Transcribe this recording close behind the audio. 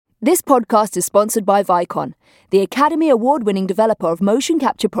This podcast is sponsored by Vicon, the Academy Award-winning developer of motion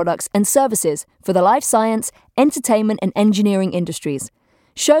capture products and services for the life science, entertainment and engineering industries.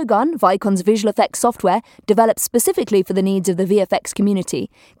 Shogun, Vicon's visual effects software, developed specifically for the needs of the VFX community,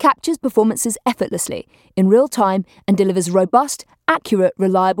 captures performances effortlessly, in real time, and delivers robust, accurate,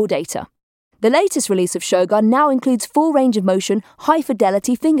 reliable data. The latest release of Shogun now includes full range of motion,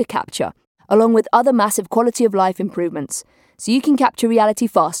 high-fidelity finger capture, along with other massive quality-of-life improvements, so you can capture reality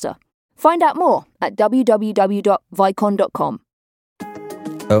faster. Find out more at www.vicon.com.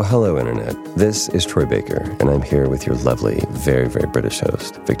 Oh, hello, Internet. This is Troy Baker, and I'm here with your lovely, very, very British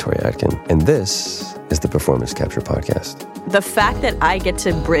host, Victoria Atkin. And this is the Performance Capture Podcast. The fact that I get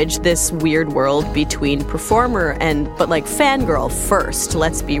to bridge this weird world between performer but fangirl first,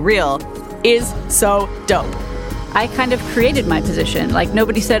 let's be real, is so dope. I kind of created my position.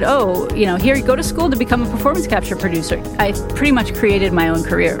 Nobody said, here you go to school to become a performance capture producer. I pretty much created my own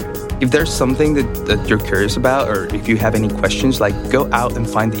career. If there's something that you're curious about, or if you have any questions, go out and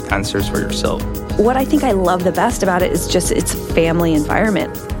find the answers for yourself. What I think I love the best about it is just its family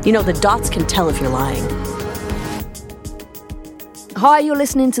environment. The dots can tell if you're lying. Hi, you're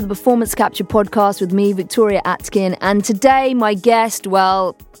listening to the Performance Capture Podcast with me, Victoria Atkin, and today my guest,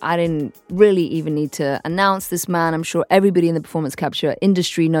 I didn't really even need to announce this man. I'm sure everybody in the performance capture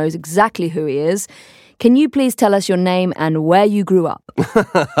industry knows exactly who he is. Can you please tell us your name and where you grew up?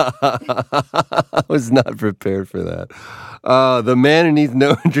 I was not prepared for that. The man who needs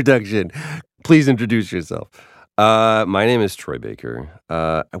no introduction. Please introduce yourself. My name is Troy Baker.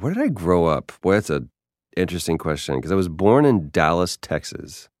 Where did I grow up? Boy, that's an interesting question, because I was born in Dallas,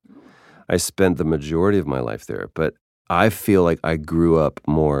 Texas. I spent the majority of my life there, but I feel like I grew up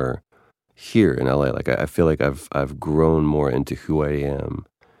more here in LA. I feel like I've grown more into who I am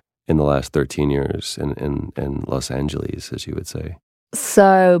in the last 13 years in Los Angeles, as you would say.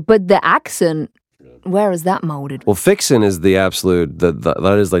 So, but the accent, where is that molded? Well, fixin' is the absolute,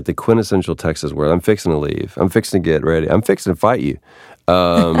 that is like the quintessential Texas word. I'm fixing to leave. I'm fixing to get ready. I'm fixing to fight you.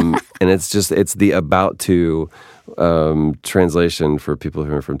 And it's the about to translation for people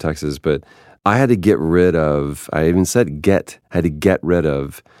who are from Texas. But I had to get rid of, I even said had to get rid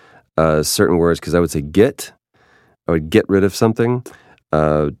of certain words, because I would say I would get rid of something.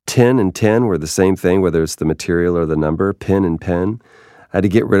 10 and 10 were the same thing, whether it's the material or the number, pin and pen. I had to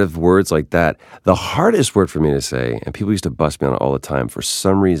get rid of words like that. The hardest word for me to say, and people used to bust me on it all the time for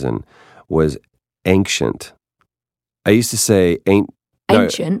some reason, was ancient. I used to say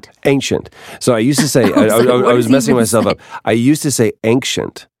Ancient? Ancient. So I used to say, I was messing myself up. I used to say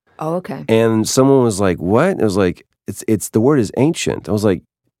ancient. Oh, okay. And someone was like, what? It was like, it's the word is ancient. I was like,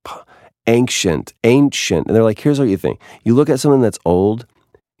 ancient. And they're like, here's what you think. You look at something that's old,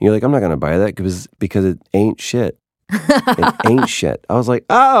 and you're like, I'm not going to buy that because it ain't shit. It ain't shit. I was like,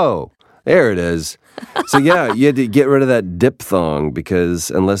 oh, there it is. So yeah, you had to get rid of that diphthong,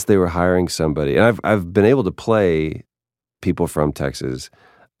 because unless they were hiring somebody, and I've been able to play people from Texas.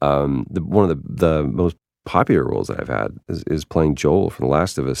 One of the most popular roles that I've had is playing Joel from The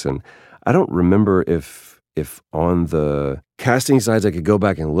Last of Us, and I don't remember if on the casting sides I could go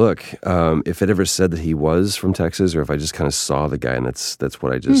back and look if it ever said that he was from Texas, or if I just kind of saw the guy, and that's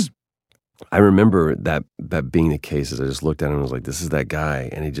what I just. I remember that being the case, as I just looked at him and was like, this is that guy,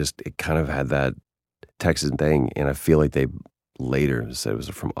 and it kind of had that Texan thing, and I feel like they later said it was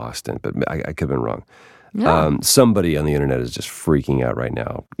from Austin, but I could have been wrong. Yeah. Somebody on the internet is just freaking out right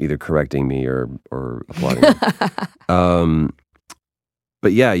now, either correcting me or applauding me.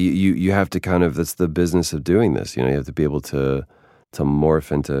 But yeah, you have to kind of, that's the business of doing this. You have to be able to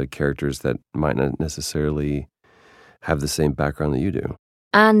morph into characters that might not necessarily have the same background that you do.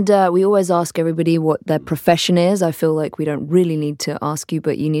 And we always ask everybody what their profession is. I feel like we don't really need to ask you,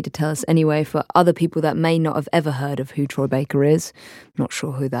 but you need to tell us anyway for other people that may not have ever heard of who Troy Baker is. I'm not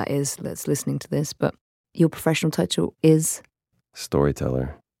sure who that is that's listening to this, but your professional title is?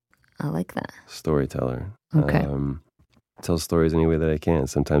 Storyteller. I like that. Storyteller. Okay. Tell stories any way that I can.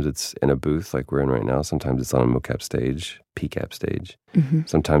 Sometimes it's in a booth like we're in right now. Sometimes it's on a mocap stage, PCAP stage. Mm-hmm.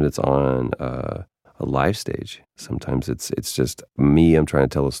 Sometimes it's on a live stage. Sometimes it's just me. I'm trying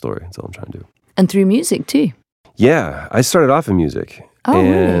to tell a story. That's all I'm trying to do. And through music too. Yeah, I started off in music. Oh,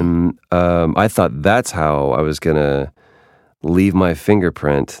 and really? I thought that's how I was going to leave my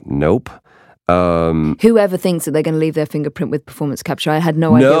fingerprint. Nope. Whoever thinks that they're going to leave their fingerprint with performance capture, I had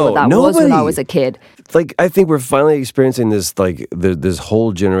no idea what that was when I was a kid. I think we're finally experiencing this, this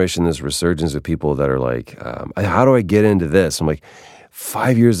whole generation, this resurgence of people that are like, how do I get into this? I'm like,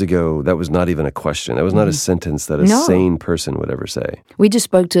 5 years ago, that was not even a question. That was not a sentence that a No. sane person would ever say. We just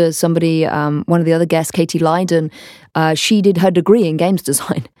spoke to somebody, one of the other guests, Katie Lydon. She did her degree in games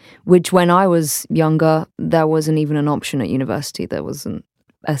design, which when I was younger, that wasn't even an option at university. There wasn't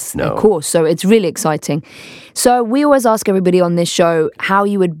a course. So it's really exciting. So we always ask everybody on this show how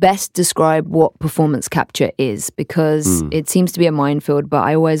you would best describe what performance capture is, because it seems to be a minefield, but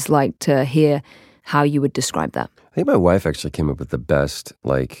I always like to hear how you would describe that. I think my wife actually came up with the best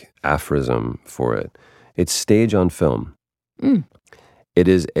aphorism for it. It's stage on film. It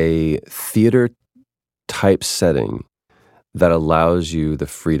is a theater type setting that allows you the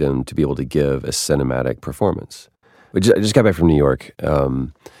freedom to be able to give a cinematic performance. I just got back from New York,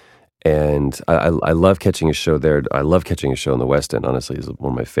 and I love catching a show there. I love catching a show in the West End, honestly, is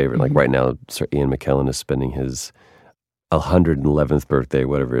one of my favorite. Like right now, Sir Ian McKellen is spending his 111th birthday,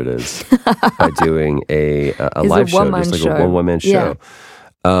 whatever it is, by doing a live show, just like a one-man show.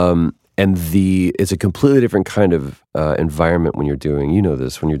 And it's a completely different kind of environment when you're doing,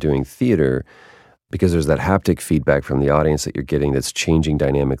 when you're doing theater, because there's that haptic feedback from the audience that you're getting that's changing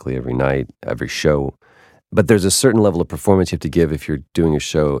dynamically every night, every show. But there's a certain level of performance you have to give if you're doing a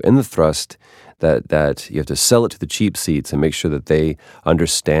show in the thrust, that you have to sell it to the cheap seats and make sure that they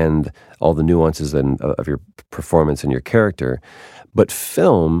understand all the nuances of your performance and your character. But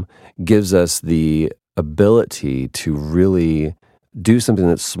film gives us the ability to really do something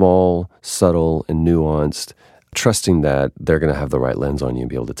that's small, subtle, and nuanced, trusting that they're going to have the right lens on you and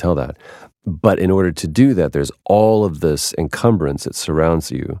be able to tell that. But in order to do that, there's all of this encumbrance that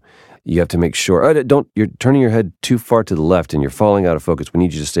surrounds you. You have to make sure, you're turning your head too far to the left and you're falling out of focus. We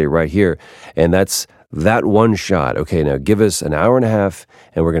need you to stay right here. And that's that one shot. Okay, now give us an hour and a half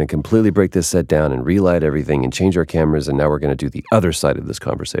and we're going to completely break this set down and relight everything and change our cameras. And now we're going to do the other side of this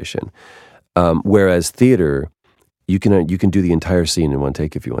conversation. Whereas theater, you can do the entire scene in one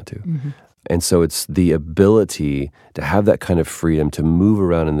take if you want to. Mm-hmm. And so it's the ability to have that kind of freedom to move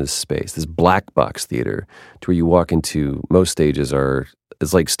around in this space, this black box theater, to where you walk into, most stages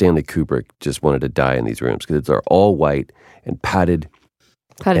it's like Stanley Kubrick just wanted to die in these rooms because they're all white and padded.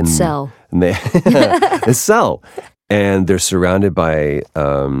 Padded cell. And a cell. And they're surrounded by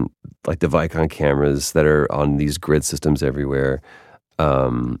the Vicon cameras that are on these grid systems everywhere.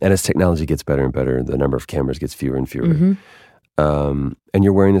 And as technology gets better and better, the number of cameras gets fewer and fewer. Mm-hmm. And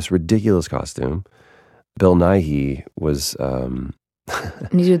you're wearing this ridiculous costume. Bill Nighy was...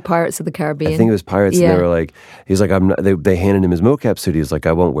 and he's with Pirates of the Caribbean. I think it was Pirates, and they were like, he's like, they handed him his mocap suit. He was like,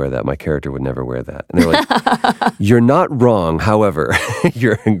 I won't wear that. My character would never wear that. And they're like, you're not wrong. However,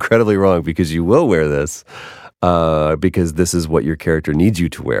 you're incredibly wrong because you will wear this because this is what your character needs you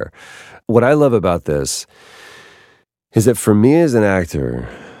to wear. What I love about this is that for me as an actor,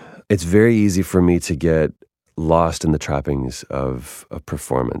 it's very easy for me to get lost in the trappings of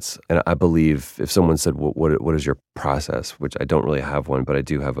performance. And I believe if someone said, what is your process? Which I don't really have one, but I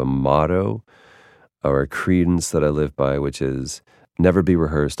do have a motto or a credence that I live by, which is never be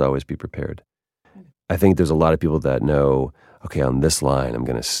rehearsed, always be prepared. I think there's a lot of people that know, okay, on this line, I'm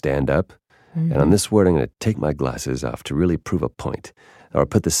going to stand up. Mm-hmm. And on this word, I'm going to take my glasses off to really prove a point. Or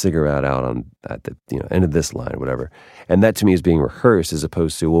put the cigarette out at the end of this line, whatever. And that to me is being rehearsed as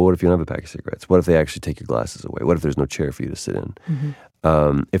opposed to, well, what if you don't have a pack of cigarettes? What if they actually take your glasses away? What if there's no chair for you to sit in?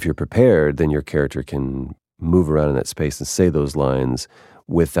 Mm-hmm. If you're prepared, then your character can move around in that space and say those lines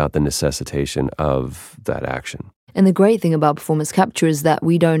without the necessitation of that action. And the great thing about performance capture is that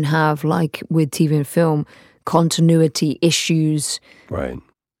we don't have, like with TV and film, continuity issues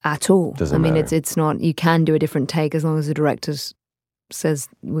at all. Doesn't matter. It's not, you can do a different take as long as the director's says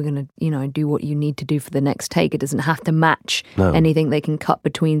we're going to, do what you need to do for the next take. It doesn't have to match anything. They can cut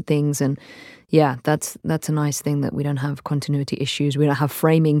between things. And that's a nice thing that we don't have continuity issues. We don't have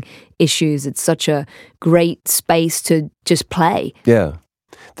framing issues. It's such a great space to just play. Yeah.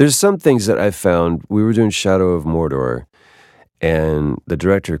 There's some things that I've found. We were doing Shadow of Mordor, and the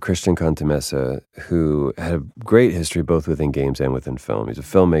director, Christian Contamessa, who had a great history both within games and within film. He's a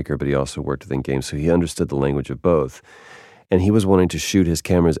filmmaker, but he also worked within games, so he understood the language of both. And he was wanting to shoot his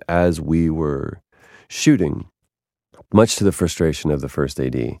cameras as we were shooting, much to the frustration of the first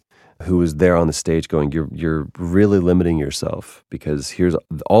AD, who was there on the stage going, you're really limiting yourself because here's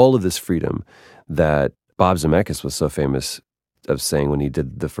all of this freedom that Bob Zemeckis was so famous of saying when he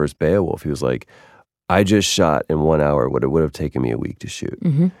did the first Beowulf. He was like, I just shot in 1 hour what it would have taken me a week to shoot.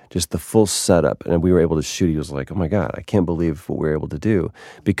 Mm-hmm. Just the full setup. And we were able to shoot. He was like, oh my God, I can't believe what we were able to do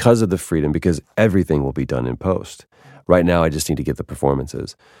because of the freedom, because everything will be done in post. Right now, I just need to get the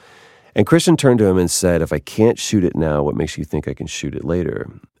performances. And Christian turned to him and said, if I can't shoot it now, what makes you think I can shoot it later?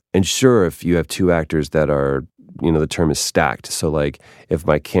 And sure, if you have two actors that are the term is stacked. So like if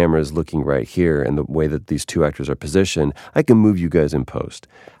my camera is looking right here and the way that these two actors are positioned, I can move you guys in post.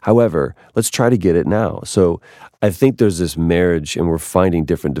 However, let's try to get it now. So I think there's this marriage, and we're finding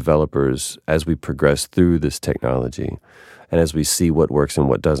different developers as we progress through this technology and as we see what works and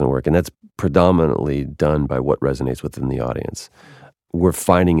what doesn't work. And that's predominantly done by what resonates within the audience. We're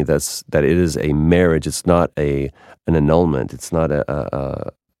finding that it is a marriage. It's not an annulment. It's not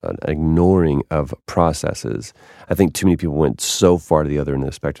an ignoring of processes. I think too many people went so far to the other end of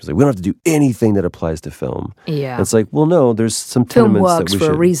the spectrum. It's like, we don't have to do anything that applies to film. Yeah. And it's like, well, no, there's some film tenements works that we for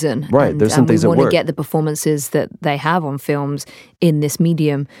should, a reason. Right. There's some things that work. We want to get the performances that they have on films in this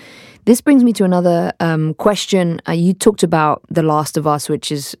medium. This brings me to another question. You talked about The Last of Us,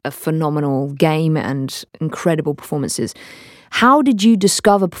 which is a phenomenal game and incredible performances. How did you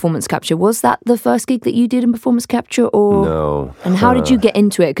discover performance capture? Was that the first gig that you did in performance capture? Or No. And how did you get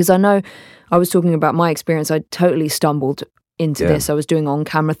into it? Because I know I was talking about my experience. I totally stumbled into this. I was doing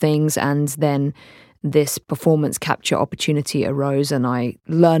on-camera things, and then this performance capture opportunity arose, and I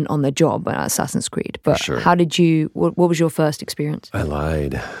learned on the job at Assassin's Creed. But how did you, what was your first experience? I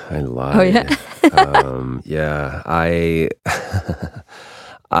lied. Oh, yeah? Yeah.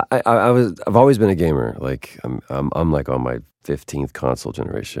 I've always been a gamer. Like I'm like on my 15th console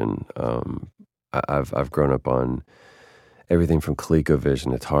generation. I've grown up on everything from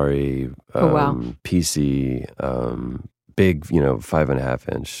ColecoVision, Atari, PC, big,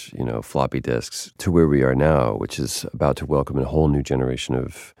 5.5 inch, floppy disks, to where we are now, which is about to welcome a whole new generation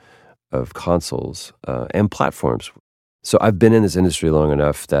of consoles and platforms. So I've been in this industry long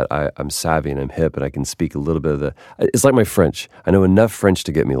enough that I'm savvy and I'm hip, and I can speak a little bit of it's like my French. I know enough French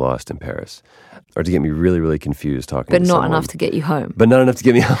to get me lost in Paris, or to get me really, really confused talking to someone. But not enough to get you home. But not enough to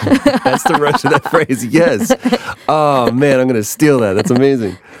get me home. That's the Rush of that phrase. Yes. Oh, man, I'm going to steal that. That's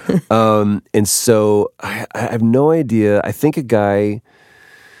amazing. And so I have no idea. I think a guy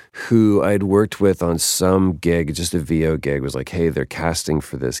who I'd worked with on some gig, just a VO gig, was like, hey, they're casting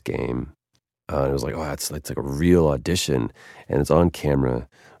for this game. And it was like, oh, it's like a real audition, and it's on camera.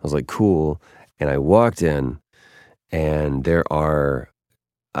 I was like, cool. And I walked in, and there are,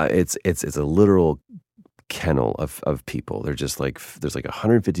 it's a literal kennel of people. They're just like, there's like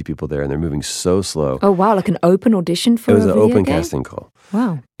 150 people there, and they're moving so slow. Oh, wow, like an open audition for a video game? It was an open casting call.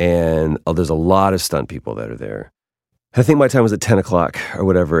 Wow. And there's a lot of stunt people that are there. I think my time was at 10 o'clock or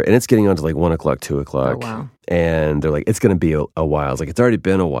whatever, and it's getting on to like 1 o'clock, 2 o'clock. Oh, wow. And they're like, it's going to be a while. I was like, it's already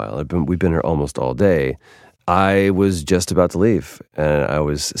been a while. We've been here almost all day. I was just about to leave, and I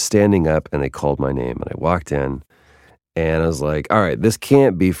was standing up, and they called my name, and I walked in, and I was like, all right, this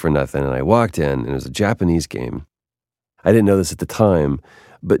can't be for nothing. And I walked in, and it was a Japanese game. I didn't know this at the time,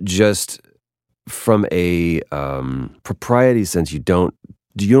 but just from a propriety sense, you don't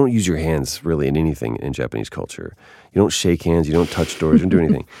use your hands really in anything in Japanese culture. You don't shake hands, you don't touch doors, you don't do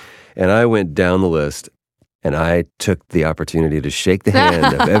anything. And I went down the list, and I took the opportunity to shake the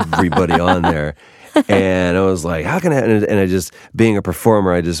hand of everybody on there. And I was like, how can I? And I just, being a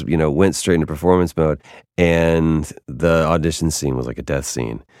performer, I just, went straight into performance mode. And the audition scene was like a death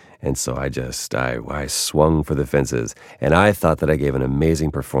scene. And so I swung for the fences, and I thought that I gave an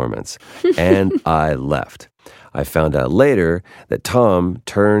amazing performance, and I left. I found out later that Tom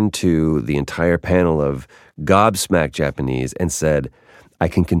turned to the entire panel of gobsmacked Japanese and said, I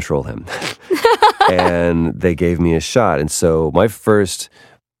can control him. And they gave me a shot. And so my first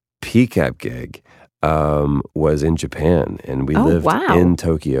PCAP gig was in Japan, and we lived in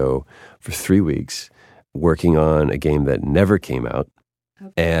Tokyo for 3 weeks working on a game that never came out.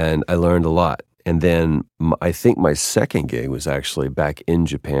 Okay. And I learned a lot. And then I think my second gig was actually back in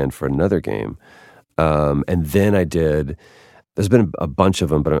Japan for another game. And then there's been a bunch of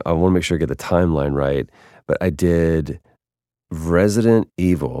them, but I want to make sure I get the timeline right. But I did Resident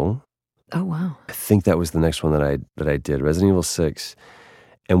Evil. Oh, wow. I think that was the next one that I did, Resident Evil 6.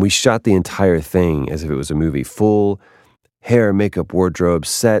 And we shot the entire thing as if it was a movie. Full hair, makeup, wardrobe,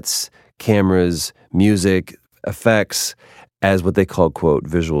 sets, cameras, music, effects, as what they call, quote,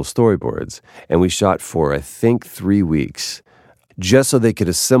 visual storyboards. And we shot for, I think, 3 weeks, just so they could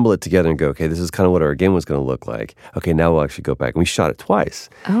assemble it together and go, okay, this is kind of what our game was going to look like. Okay, now we'll actually go back. And we shot it twice.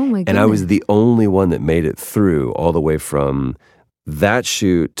 Oh, my goodness. And I was the only one that made it through all the way from that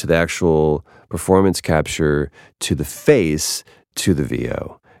shoot to the actual performance capture to the face to the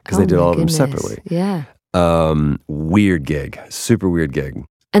VO, because they did all of them separately. Yeah. Weird gig. Super weird gig.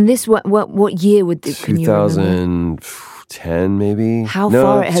 And this, what year would this? 2010, 10 maybe. How No,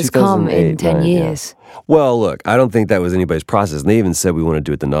 far it has come in 2008, 10 9, yeah. years. Well, look, I don't think that was anybody's process. And they even said we want to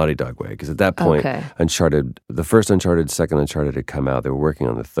do it the Naughty Dog way because at that point, Okay. the first Uncharted, second Uncharted had come out. They were working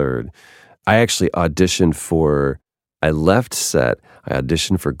on the third. I actually auditioned I left set. I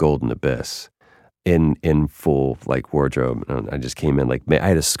auditioned for Golden Abyss in full like wardrobe. And I just came in like I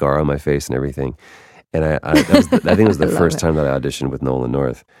had a scar on my face and everything. And I think it was the first time that I auditioned with Nolan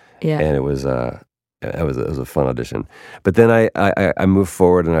North. Yeah. And it was a fun audition. But then I moved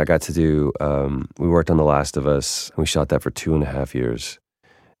forward and I got to do, we worked on The Last of Us, and we shot that for 2.5 years.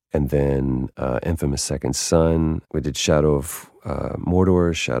 And then Infamous Second Son, we did Shadow of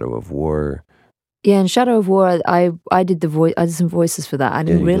Mordor, Shadow of War. Yeah, in Shadow of War, I did I did some voices for that. I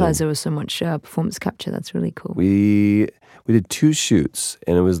didn't you realize did. there was so much performance capture. That's really cool. We did 2 shoots,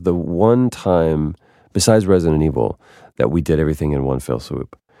 and it was the one time, besides Resident Evil, that we did everything in one fell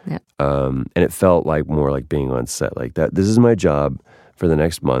swoop. Yeah. And it felt like more like being on set. Like that. This is my job for the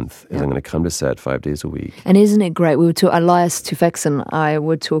next month. Is I'm going to come to set 5 days a week. And isn't it great? We were Elias Tufekson and I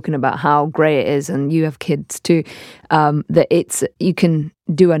were talking about how great it is, and you have kids too. That you can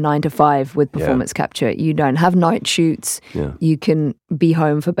do a 9 to 5 with performance capture. You don't have night shoots. Yeah. You can be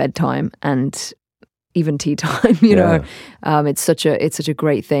home for bedtime and even tea time. You know, it's such a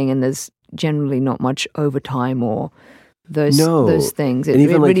great thing, and there's generally not much overtime or those things. It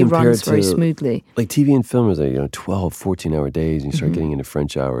really runs very smoothly. Like TV and film is 12, 14-hour days, and you start getting into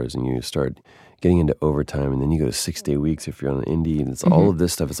French hours, and you start getting into overtime, and then you go to 6-day weeks if you're on an indie, and it's all of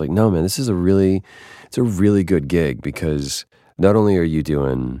this stuff. It's like, no, man, this is a really good gig, because not only are you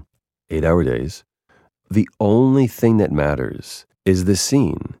doing 8-hour days, the only thing that matters is the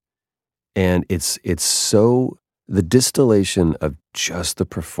scene. And it's so, the distillation of just the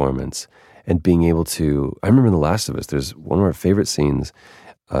performance and being able to, I remember in The Last of Us, there's one of our favorite scenes,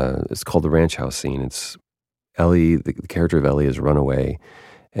 it's called the ranch house scene. It's Ellie, the character of Ellie has run away,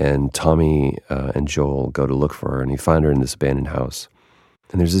 and Tommy and Joel go to look for her, and you find her in this abandoned house.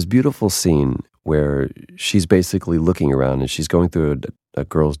 And there's this beautiful scene where she's basically looking around and she's going through a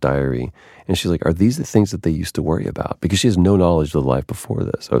girl's diary, and she's like, are these the things that they used to worry about? Because she has no knowledge of the life before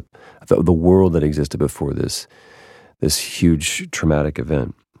this, or the world that existed before this huge traumatic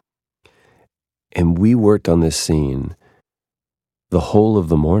event. And we worked on this scene the whole of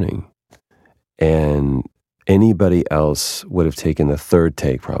the morning, and anybody else would have taken the third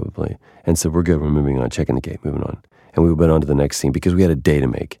take probably and said, we're good, we're moving on, checking the gate, moving on. And we went on to the next scene because we had a day to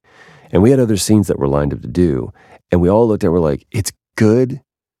make. And we had other scenes that were lined up to do. And we all looked at it, we're like, it's good,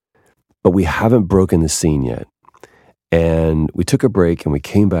 but we haven't broken the scene yet. And we took a break and we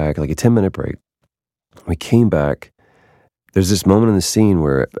came back, like a 10-minute break. We came back. There's this moment in the scene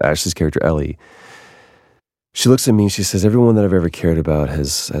where Ashley's character, Ellie, she looks at me and she says, everyone that I've ever cared about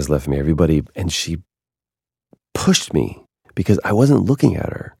has left me, everybody. And she pushed me because I wasn't looking at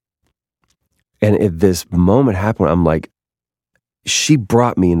her. And if this moment happened, I'm like, she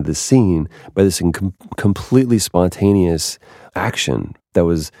brought me into the scene by this completely spontaneous action that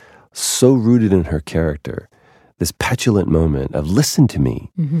was so rooted in her character, this petulant moment of listen to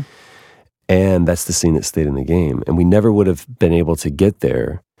me. Mm-hmm. And that's the scene that stayed in the game. And we never would have been able to get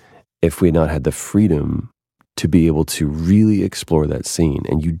there if we had not had the freedom to be able to really explore that scene.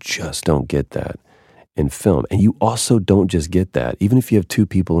 And you just don't get that in film. And you also don't just get that, even if you have 2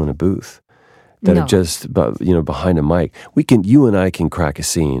 people in a booth that are just behind a mic. You and I can crack a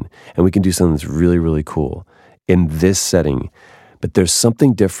scene, and we can do something that's really, really cool in this setting. But there's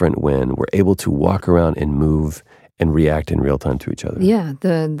something different when we're able to walk around and move and react in real time to each other. Yeah,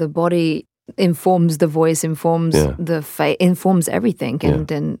 the body informs the voice, informs the face, informs everything,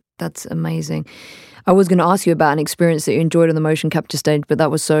 and that's amazing. I was going to ask you about an experience that you enjoyed on the motion capture stage, but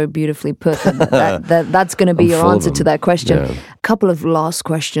that was so beautifully put that's going to be your answer to that question. Yeah. A couple of last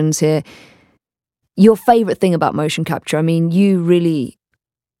questions here. Your favorite thing about motion capture? I mean, you really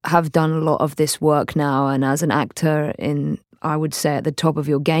have done a lot of this work now, and as an actor I would say at the top of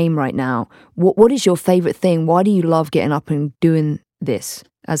your game right now. What is your favorite thing? Why do you love getting up and doing this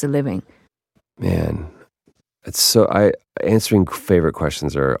as a living? Man, it's so answering favorite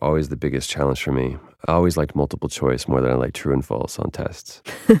questions are always the biggest challenge for me. I always liked multiple choice more than I like true and false on tests.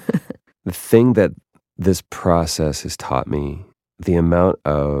 The thing that this process has taught me, the amount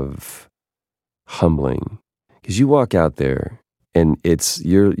of humbling, because you walk out there and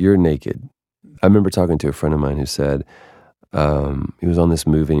you're naked. I remember talking to a friend of mine who said he was on this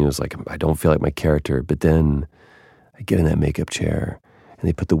movie and he was like, I don't feel like my character, but then I get in that makeup chair and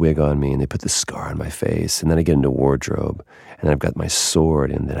they put the wig on me and they put the scar on my face, and then I get into wardrobe and then I've got my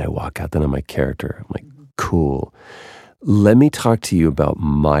sword, and then I walk out, then I'm my character. I'm like, cool. let me talk to you about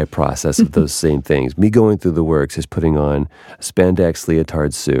my process of those same things. Me going through the works is putting on a spandex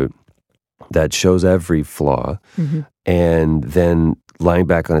leotard suit that shows every flaw, and then lying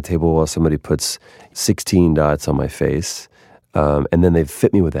back on a table while somebody puts 16 dots on my face. And then they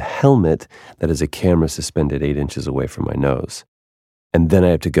fit me with a helmet that is a camera suspended 8 inches away from my nose. And then I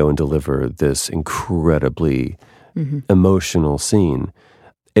have to go and deliver this incredibly emotional scene.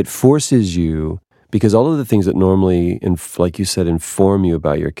 It forces you, because all of the things that normally, like you said, inform you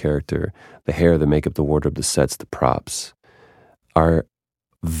about your character, the hair, the makeup, the wardrobe, the sets, the props, are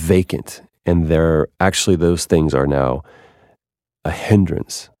vacant. And those things are now a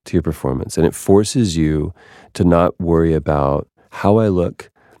hindrance to your performance. And it forces you to not worry about how I look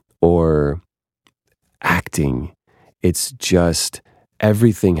or acting. It's just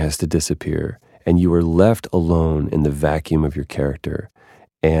everything has to disappear, and you are left alone in the vacuum of your character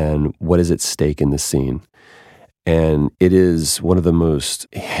and what is at stake in the scene. And it is one of the most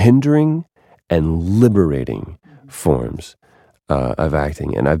hindering and liberating forms of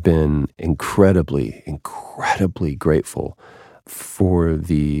acting. And I've been incredibly, incredibly grateful for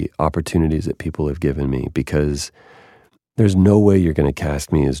the opportunities that people have given me, because there's no way you're going to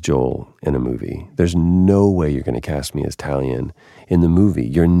cast me as Joel in a movie. There's no way you're going to cast me as Talion in the movie.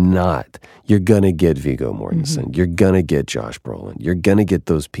 You're not. You're going to get Viggo Mortensen. You're going to get Josh Brolin. You're going to get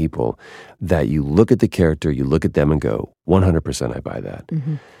those people that you look at the character, you look at them and go, 100% I buy that.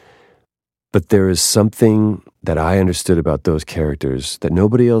 But there is something that I understood about those characters that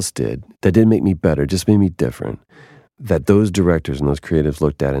nobody else did, that didn't make me better, just made me different, that those directors and those creatives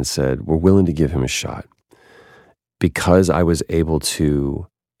looked at and said, we're willing to give him a shot. Because I was able to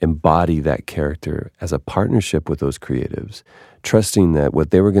embody that character as a partnership with those creatives, trusting that what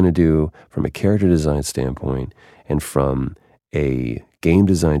they were going to do from a character design standpoint and from a game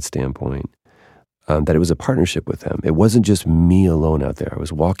design standpoint, that it was a partnership with them. It wasn't just me alone out there. I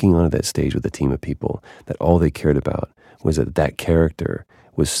was walking onto that stage with a team of people that all they cared about was that character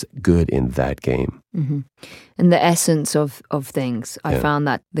was good in that game. And the essence of things. I found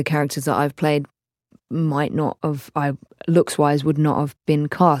that the characters that I've played might not have, looks-wise would not have been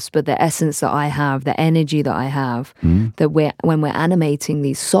cast, but the essence that I have, the energy that I have, that when we're animating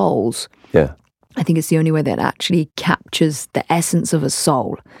these souls, I think it's the only way that actually captures the essence of a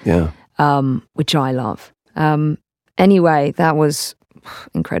soul, which I love. Anyway, that was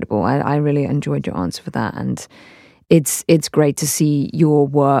incredible. I really enjoyed your answer for that, and it's great to see your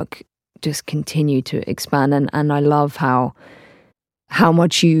work just continue to expand, and I love how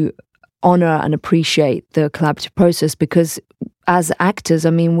much you honor and appreciate the collaborative process, because as actors, I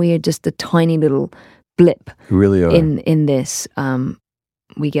mean, we are just a tiny little blip. We really are. In this.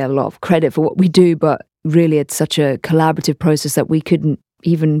 We get a lot of credit for what we do, but really it's such a collaborative process that we couldn't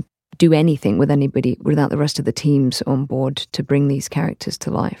even do anything with anybody without the rest of the teams on board to bring these characters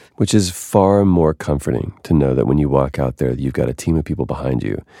to life. Which is far more comforting to know that when you walk out there, you've got a team of people behind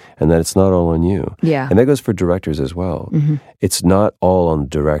you and that it's not all on you. Yeah. And that goes for directors as well. It's not all on the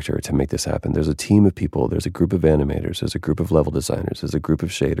director to make this happen. There's a team of people. There's a group of animators. There's a group of level designers. There's a group of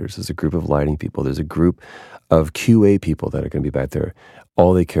shaders. There's a group of lighting people. There's a group of QA people that are going to be back there.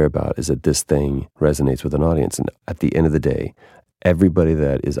 All they care about is that this thing resonates with an audience. And at the end of the day, everybody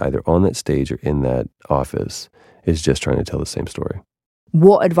that is either on that stage or in that office is just trying to tell the same story.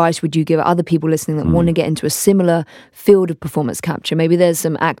 What advice would you give other people listening that want to get into a similar field of performance capture? Maybe there's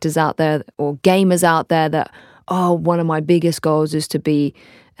some actors out there or gamers out there that, one of my biggest goals is to be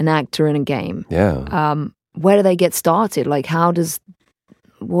an actor in a game. Yeah. Where do they get started? Like,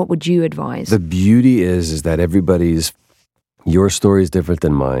 what would you advise? The beauty is that your story is different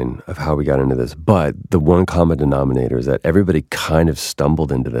than mine of how we got into this, but the one common denominator is that everybody kind of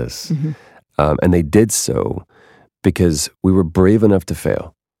stumbled into this. And they did so because we were brave enough to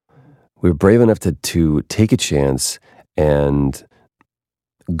fail. We were brave enough to take a chance and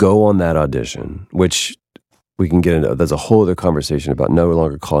go on that audition, which we can get into. There's a whole other conversation about no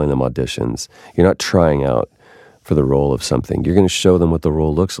longer calling them auditions. You're not trying out for the role of something. You're going to show them what the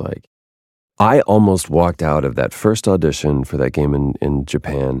role looks like. I almost walked out of that first audition for that game in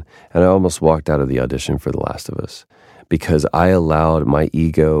Japan, and I almost walked out of the audition for The Last of Us because I allowed my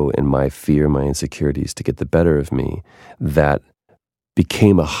ego and my fear, my insecurities to get the better of me. That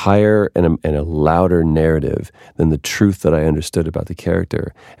became a higher and a louder narrative than the truth that I understood about the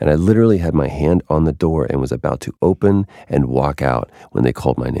character. And I literally had my hand on the door and was about to open and walk out when they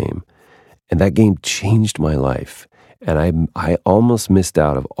called my name. And that game changed my life. And I almost missed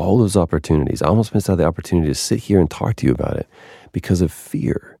out of all those opportunities. I almost missed out the opportunity to sit here and talk to you about it because of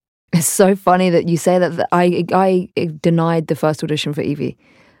fear. It's so funny that you say that. I denied the first audition for Evie.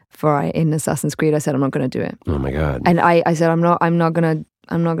 in Assassin's Creed. I said, I'm not going to do it. Oh my God. And I said, I'm not going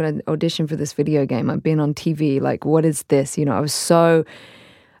to audition for this video game. I've been on TV. Like, what is this? You know, I was so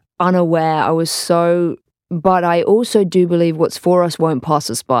unaware. But I also do believe what's for us won't pass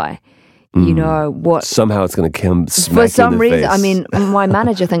us by. You know what? Somehow it's going to come smack for some you in the reason. face. I mean, my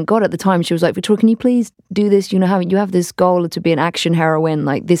manager, thank God, at the time, she was like, Victoria, can you please do this? You know, you have this goal to be an action heroine.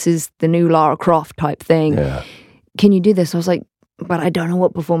 Like, this is the new Lara Croft type thing. Yeah. Can you do this? I was like, but I don't know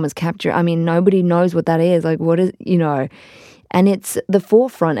what performance capture. I mean, nobody knows what that is. Like, what is, you know? And it's the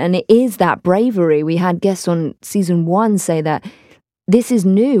forefront, and it is that bravery. We had guests on season 1 say that this is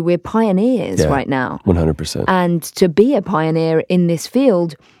new. We're pioneers right now. 100%. And to be a pioneer in this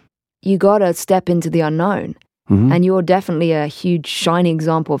field, you got to step into the unknown. Mm-hmm. And you're definitely a huge shining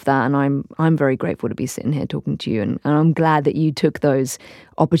example of that. And I'm very grateful to be sitting here talking to you. And I'm glad that you took those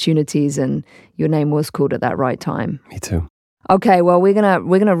opportunities and your name was called at that right time. Me too. Okay, well, we're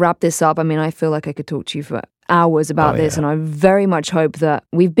gonna wrap this up. I mean, I feel like I could talk to you for hours about this, and I very much hope that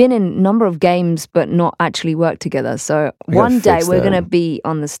we've been in a number of games but not actually worked together. So one day we're going to be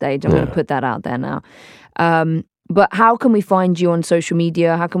on the stage. I'm going to put that out there now. But how can we find you on social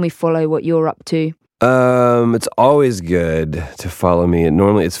media? How can we follow what you're up to? It's always good to follow me. And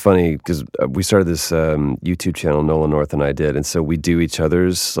normally it's funny because we started this YouTube channel, Nolan North and I did. And so we do each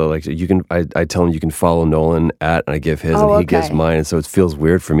other's. So like I tell him you can follow Nolan at, and I give his and he gives mine. And so it feels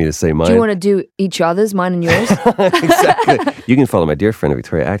weird for me to say mine. Do you want to do each other's, mine and yours? Exactly. You can follow my dear friend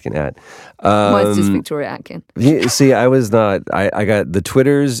Victoria Atkin at. Mine's just Victoria Atkin. See, I was not, I got, the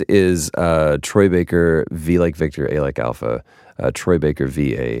Twitters is Troy Baker, V like Victor, A like Alpha, Troy Baker,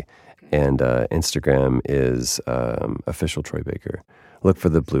 VA. And Instagram is official Troy Baker. Look for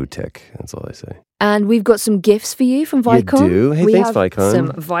the blue tick. That's all I say. And we've got some gifts for you from Vicon. You do? Hey, thanks, Vicon. Some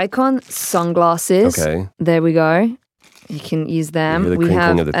Vicon sunglasses. Okay. There we go. You can use them. The we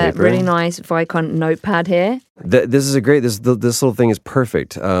have of the a paper. really nice Vicon notepad here. This is a great, this little thing is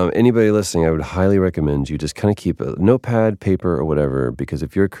perfect. Anybody listening, I would highly recommend you just kind of keep a notepad, paper, or whatever, because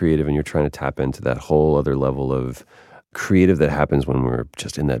if you're creative and you're trying to tap into that whole other level of creative that happens when we're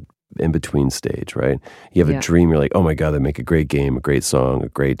just in that in-between stage, right? You have a dream, you're like, oh my God, they make a great game, a great song, a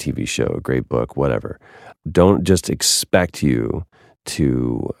great TV show, a great book, whatever. Don't just expect you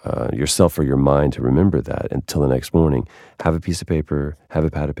to yourself or your mind to remember that until the next morning. Have a piece of paper, have a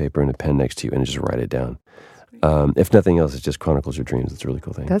pad of paper and a pen next to you and just write it down. If nothing else, it just chronicles your dreams. It's a really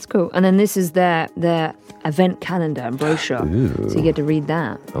cool thing. That's cool. And then this is their event calendar and brochure. Ooh. So you get to read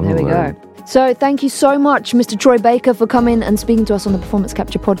that. There we go. So thank you so much, Mr. Troy Baker, for coming and speaking to us on the Performance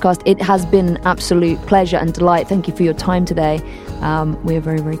Capture podcast. It has been an absolute pleasure and delight. Thank you for your time today. We are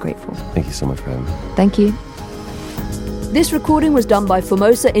very, very grateful. Thank you so much for having me. Thank you. This recording was done by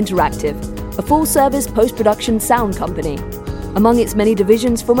Formosa Interactive, a full-service post-production sound company. Among its many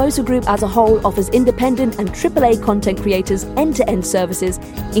divisions, Formosa Group as a whole offers independent and AAA content creators end-to-end services,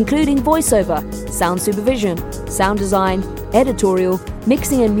 including voiceover, sound supervision, sound design, editorial,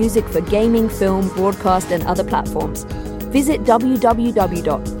 mixing and music for gaming, film, broadcast, and other platforms. Visit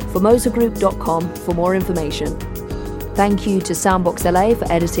www.formosagroup.com for more information. Thank you to Soundbox LA for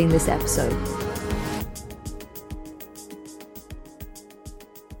editing this episode.